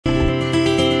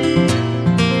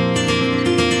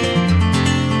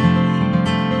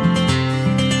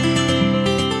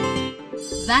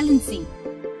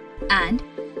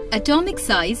atomic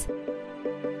size.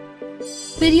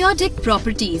 Periodic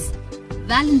properties.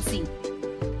 Valency.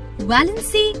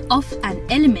 Valency of an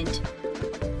element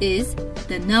is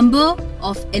the number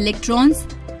of electrons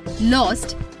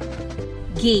lost,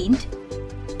 gained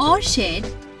or shared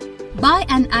by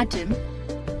an atom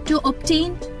to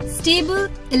obtain stable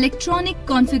electronic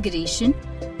configuration,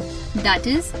 that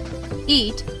is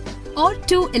 8 or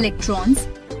 2 electrons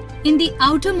in the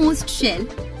outermost shell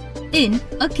in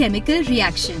a chemical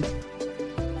reaction.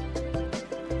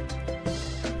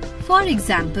 For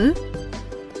example,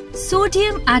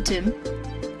 sodium atom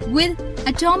with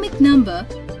atomic number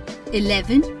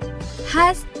 11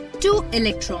 has 2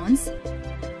 electrons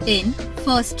in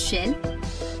first shell,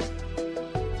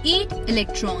 8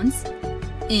 electrons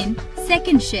in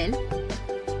second shell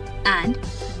and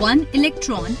 1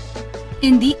 electron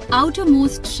in the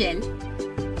outermost shell,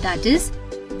 that is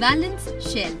valence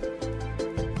shell.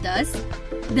 Thus,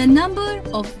 the number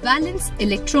of valence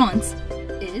electrons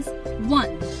is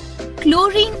 1.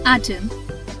 Chlorine atom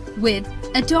with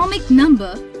atomic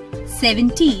number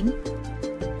 17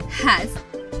 has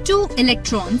 2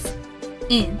 electrons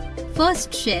in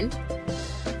first shell,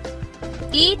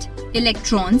 8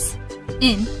 electrons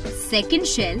in second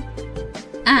shell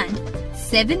and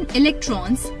 7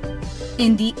 electrons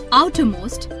in the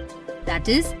outermost, that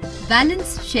is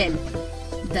valence shell.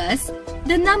 Thus,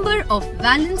 the number of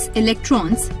valence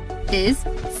electrons is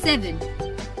 7.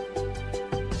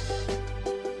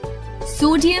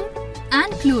 Sodium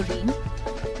and chlorine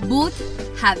both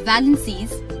have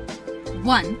valencies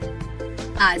 1,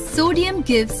 as sodium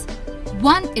gives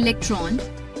 1 electron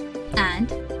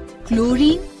and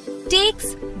chlorine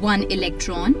takes 1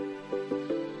 electron.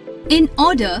 In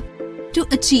order to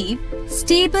achieve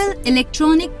stable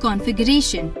electronic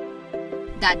configuration,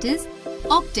 that is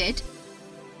octet,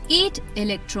 8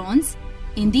 electrons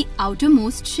in the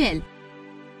outermost shell,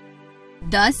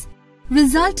 thus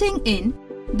resulting in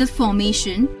the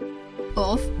formation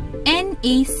of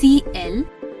NaCl,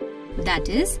 that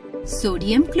is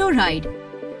sodium chloride.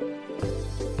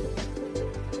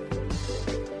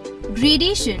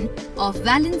 Gradation of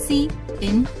valency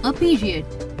in a period.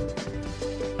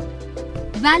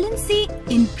 Valency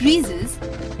increases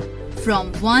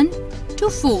from 1 to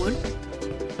 4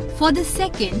 for the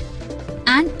second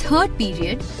and third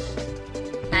period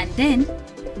and then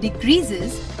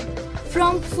decreases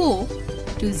from 4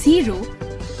 to 0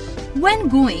 when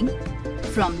going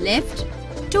from left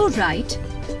to right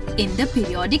in the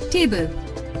periodic table.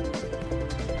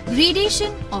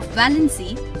 Gradation of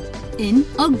valency in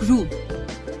a group.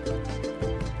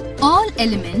 All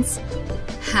elements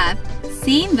have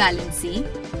same valency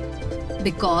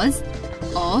because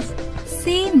of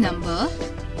same number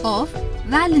of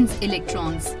valence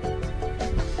electrons.